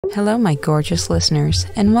Hello, my gorgeous listeners,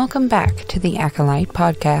 and welcome back to the Acolyte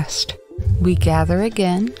podcast. We gather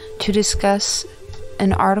again to discuss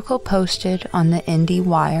an article posted on the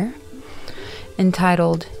IndieWire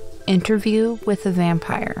entitled Interview with a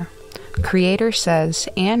Vampire. Creator says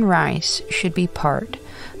Anne Rice should be part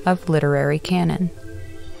of literary canon.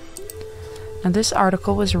 Now, this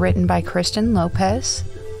article was written by Kristen Lopez,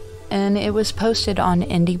 and it was posted on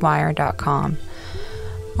IndieWire.com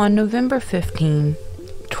on November 15,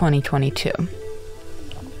 2022.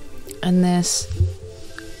 And this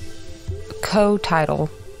co-title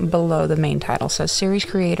below the main title says, series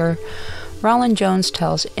creator Rolin Jones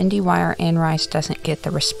tells IndieWire Anne Rice doesn't get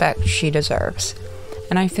the respect she deserves.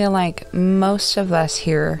 And I feel like most of us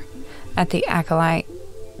here at the Acolyte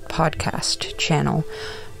podcast channel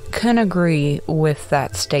can agree with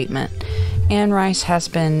that statement. Anne Rice has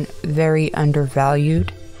been very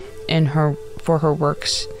undervalued for her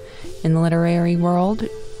works in the literary world.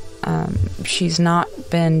 She's not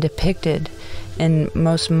been depicted in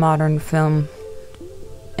most modern film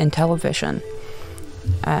and television.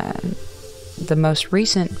 The most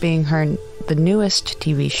recent being the newest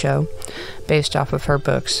TV show based off of her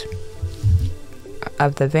books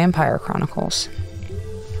of the Vampire Chronicles.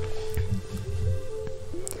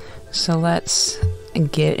 So let's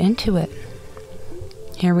get into it.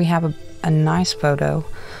 Here we have a nice photo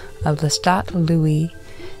of Lestat Louis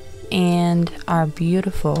and our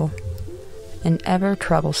beautiful and ever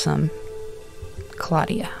troublesome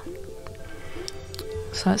Claudia.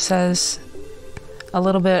 So it says a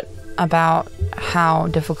little bit about how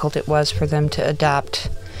difficult it was for them to adapt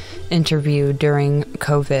interview during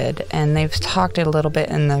COVID, and they've talked a little bit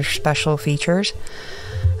in their special features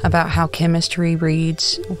about how chemistry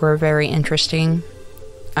reads were very interesting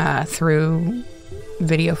through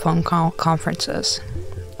video phone conferences.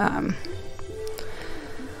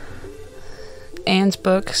 Anne's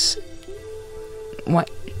books, what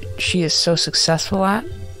she is so successful at,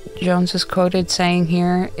 Jones is quoted saying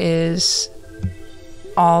here, is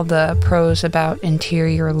all the prose about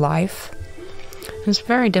interior life. It's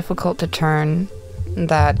very difficult to turn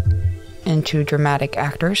that into dramatic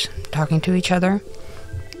actors talking to each other.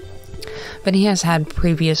 But he has had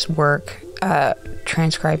previous work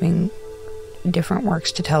transcribing different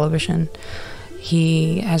works to television.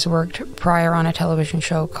 He has worked prior on a television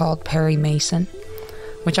show called Perry Mason,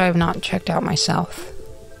 which I have not checked out myself.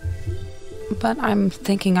 But I'm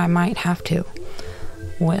thinking I might have to,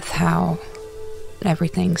 with how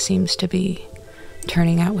everything seems to be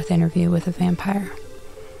turning out with Interview with a Vampire.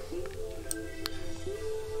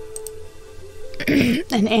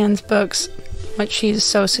 In Anne's books, what she's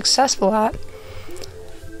so successful at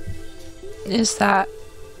is that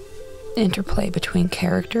interplay between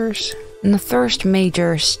characters. And the first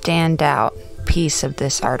major standout piece of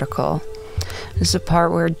this article is the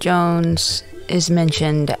part where Jones is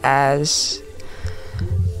mentioned as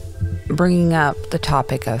bringing up the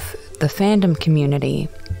topic of the fandom community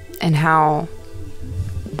and how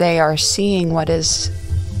they are seeing what is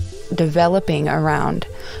developing around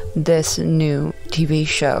this new TV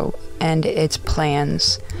show and its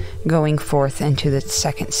plans going forth into the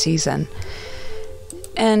second season.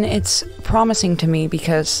 And it's promising to me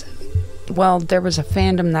because, well, there was a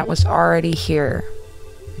fandom that was already here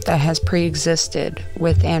that has pre-existed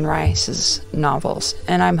with Anne Rice's novels,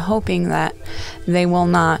 and I'm hoping that they will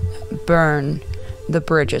not burn the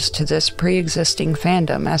bridges to this pre-existing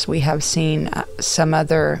fandom, as we have seen some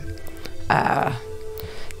other,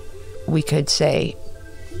 we could say,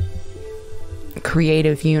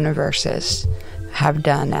 creative universes have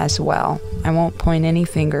done as well. I won't point any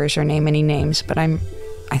fingers or name any names, but I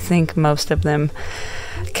think most of them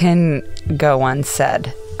can go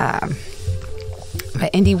unsaid.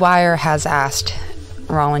 But IndieWire has asked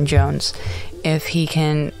Rolin Jones if he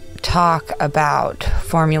can talk about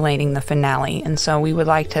formulating the finale, and so we would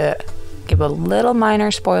like to give a little minor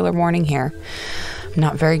spoiler warning here. I'm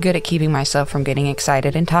not very good at keeping myself from getting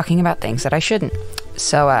excited and talking about things that I shouldn't.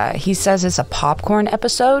 So he says it's a popcorn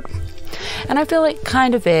episode, and I feel it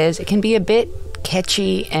kind of is. It can be a bit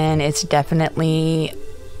catchy, and it's definitely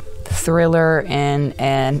thriller in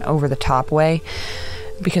an over-the-top way,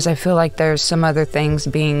 because I feel like there's some other things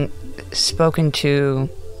being spoken to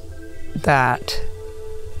that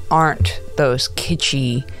aren't those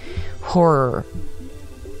kitschy horror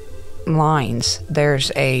lines.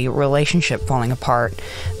 There's a relationship falling apart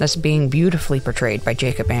that's being beautifully portrayed by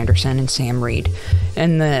Jacob Anderson and Sam Reed,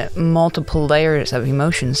 and the multiple layers of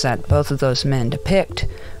emotions that both of those men depict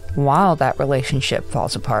while that relationship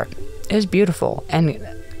falls apart is beautiful. And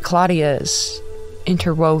Claudia's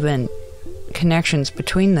interwoven connections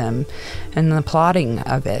between them and the plotting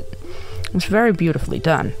of it It's very beautifully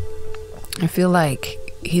done. I feel like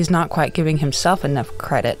he's not quite giving himself enough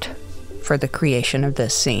credit for the creation of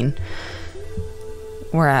this scene.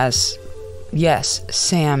 Whereas, yes,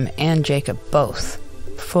 Sam and Jacob both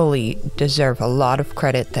fully deserve a lot of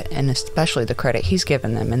credit, and especially the credit he's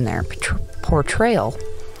given them in their portrayal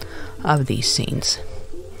of these scenes.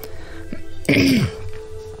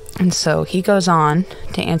 And so he goes on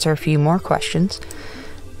to answer a few more questions.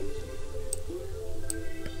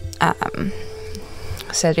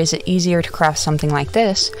 Said, is it easier to craft something like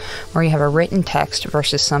this, where you have a written text,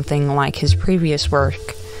 versus something like his previous work,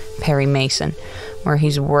 Perry Mason, where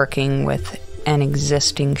he's working with an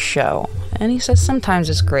existing show? And he says sometimes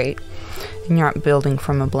it's great, and you're not building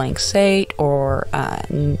from a blank slate or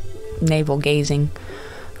navel gazing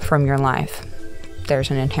from your life.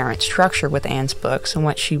 There's an inherent structure with Anne's books and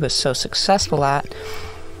what she was so successful at,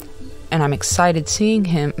 and I'm excited seeing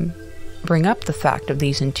him bring up the fact of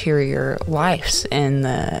these interior lives and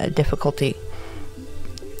the difficulty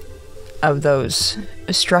of those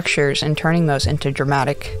structures and turning those into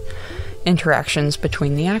dramatic interactions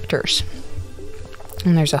between the actors.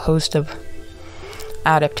 And there's a host of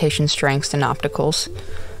adaptation strengths and obstacles,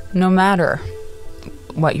 no matter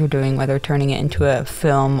what you're doing, whether turning it into a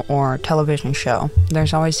film or television show.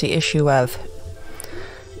 There's always the issue of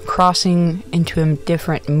crossing into a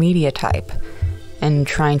different media type and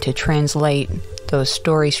trying to translate those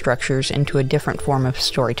story structures into a different form of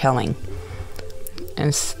storytelling.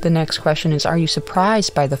 And the next question is, are you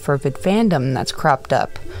surprised by the fervid fandom that's cropped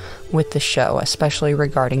up with the show, especially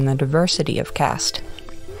regarding the diversity of cast?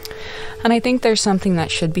 And I think there's something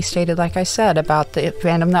that should be stated, like I said, about the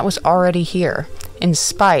fandom that was already here, in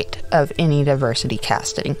spite of any diversity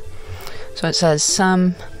casting. So it says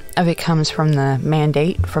some of it comes from the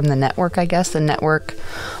mandate from the network, I guess. The network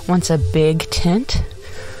wants a big tent.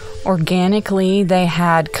 Organically, they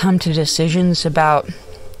had come to decisions about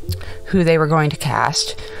who they were going to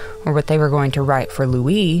cast or what they were going to write for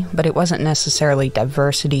Louis, but it wasn't necessarily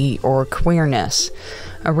diversity or queerness.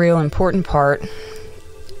 A real important part,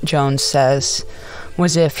 Jones says,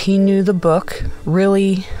 was if he knew the book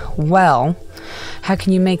really well, how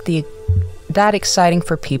can you make that exciting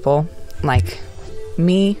for people like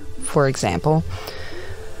me, for example,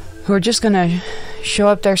 who are just going to show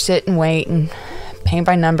up there, sit and wait and paint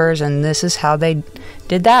by numbers, and this is how they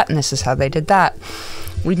did that, and this is how they did that.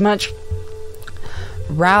 We'd much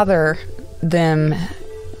rather them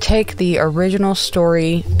take the original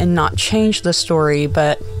story and not change the story,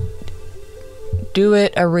 but do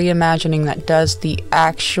it a reimagining that does the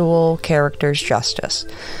actual characters justice.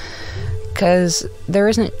 Because there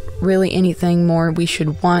isn't really anything more we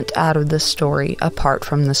should want out of the story apart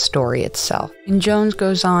from the story itself. And Jones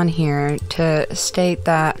goes on here to state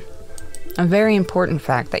that a very important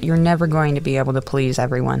fact, that you're never going to be able to please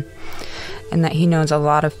everyone, and that he knows a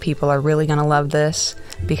lot of people are really going to love this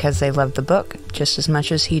because they love the book just as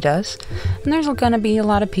much as he does, and there's going to be a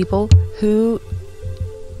lot of people who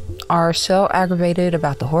are so aggravated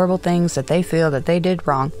about the horrible things that they feel that they did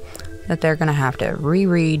wrong that they're going to have to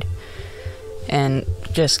reread and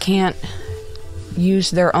just can't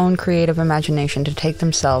use their own creative imagination to take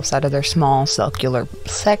themselves out of their small secular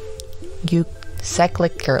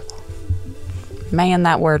man,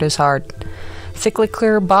 that word is hard.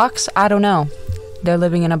 Cyclical box? I don't know. They're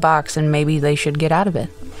living in a box and maybe they should get out of it.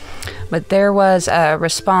 But there was a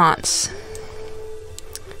response.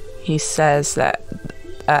 He says that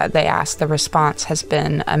they asked, the response has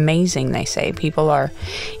been amazing, they say. People are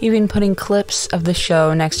even putting clips of the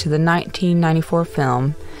show next to the 1994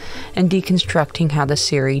 film and deconstructing how the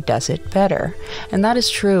series does it better. And that is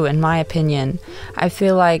true, in my opinion. I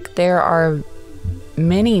feel like there are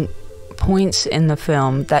many points in the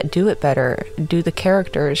film that do it better, do the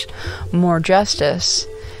characters more justice,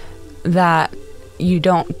 that you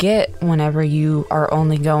don't get whenever you are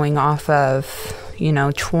only going off of,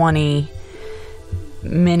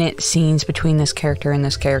 20-minute scenes between this character and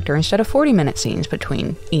this character instead of 40-minute scenes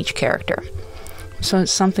between each character. So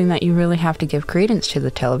it's something that you really have to give credence to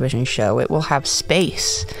the television show. It will have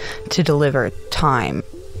space to deliver time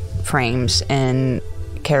frames and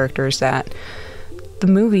characters that the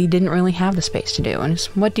movie didn't really have the space to do. And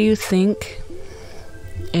what do you think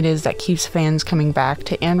it is that keeps fans coming back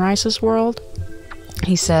to Anne Rice's world?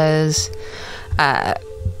 He says,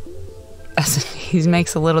 he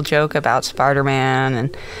makes a little joke about Spider-Man,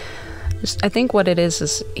 and I think what it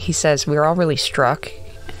is he says we're all really struck,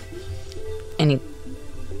 and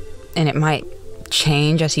it might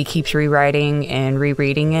change as he keeps rewriting and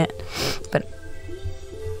rereading it, but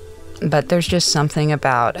there's just something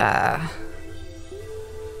about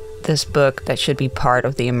this book that should be part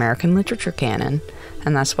of the American literature canon,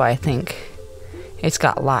 and that's why I think it's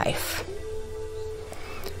got life.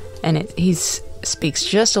 And he speaks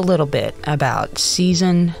just a little bit about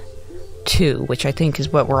season 2, which I think is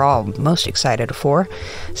what we're all most excited for.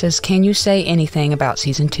 It says, can you say anything about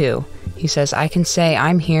season 2? He says, I can say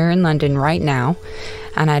I'm here in London right now,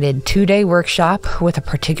 and I did 2-day workshop with a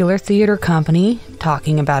particular theater company,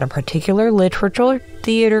 talking about a particular literature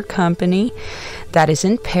theater company that is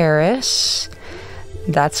in Paris.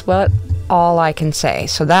 That's all I can say.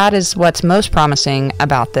 So that is what's most promising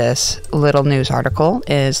about this little news article,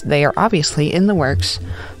 is they are obviously in the works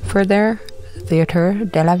for their Theater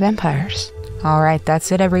de la Vampires. Alright,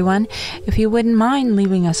 that's it everyone. If you wouldn't mind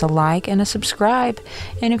leaving us a like and a subscribe,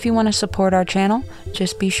 and if you want to support our channel,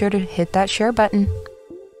 just be sure to hit that share button.